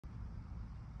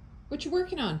What you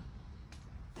working on?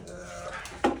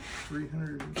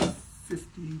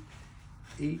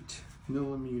 358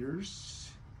 millimeters.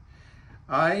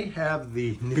 I have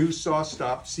the new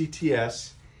SawStop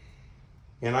CTS,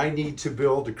 and I need to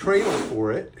build a cradle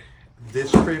for it. This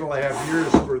cradle I have here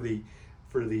is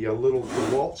for the little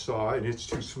Dewalt saw, and it's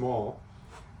too small.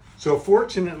 So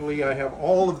fortunately, I have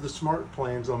all of the smart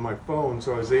plans on my phone,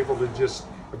 so I was able to just,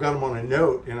 I've got them on a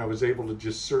note, and I was able to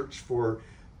just search for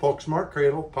Paulk Smart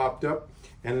Cradle, popped up,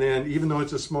 and then even though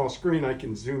it's a small screen, I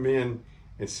can zoom in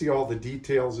and see all the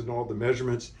details and all the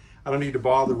measurements. I don't need to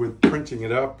bother with printing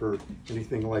it up or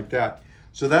anything like that.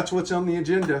 So that's what's on the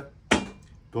agenda,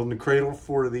 building a cradle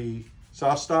for the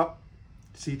SawStop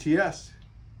CTS.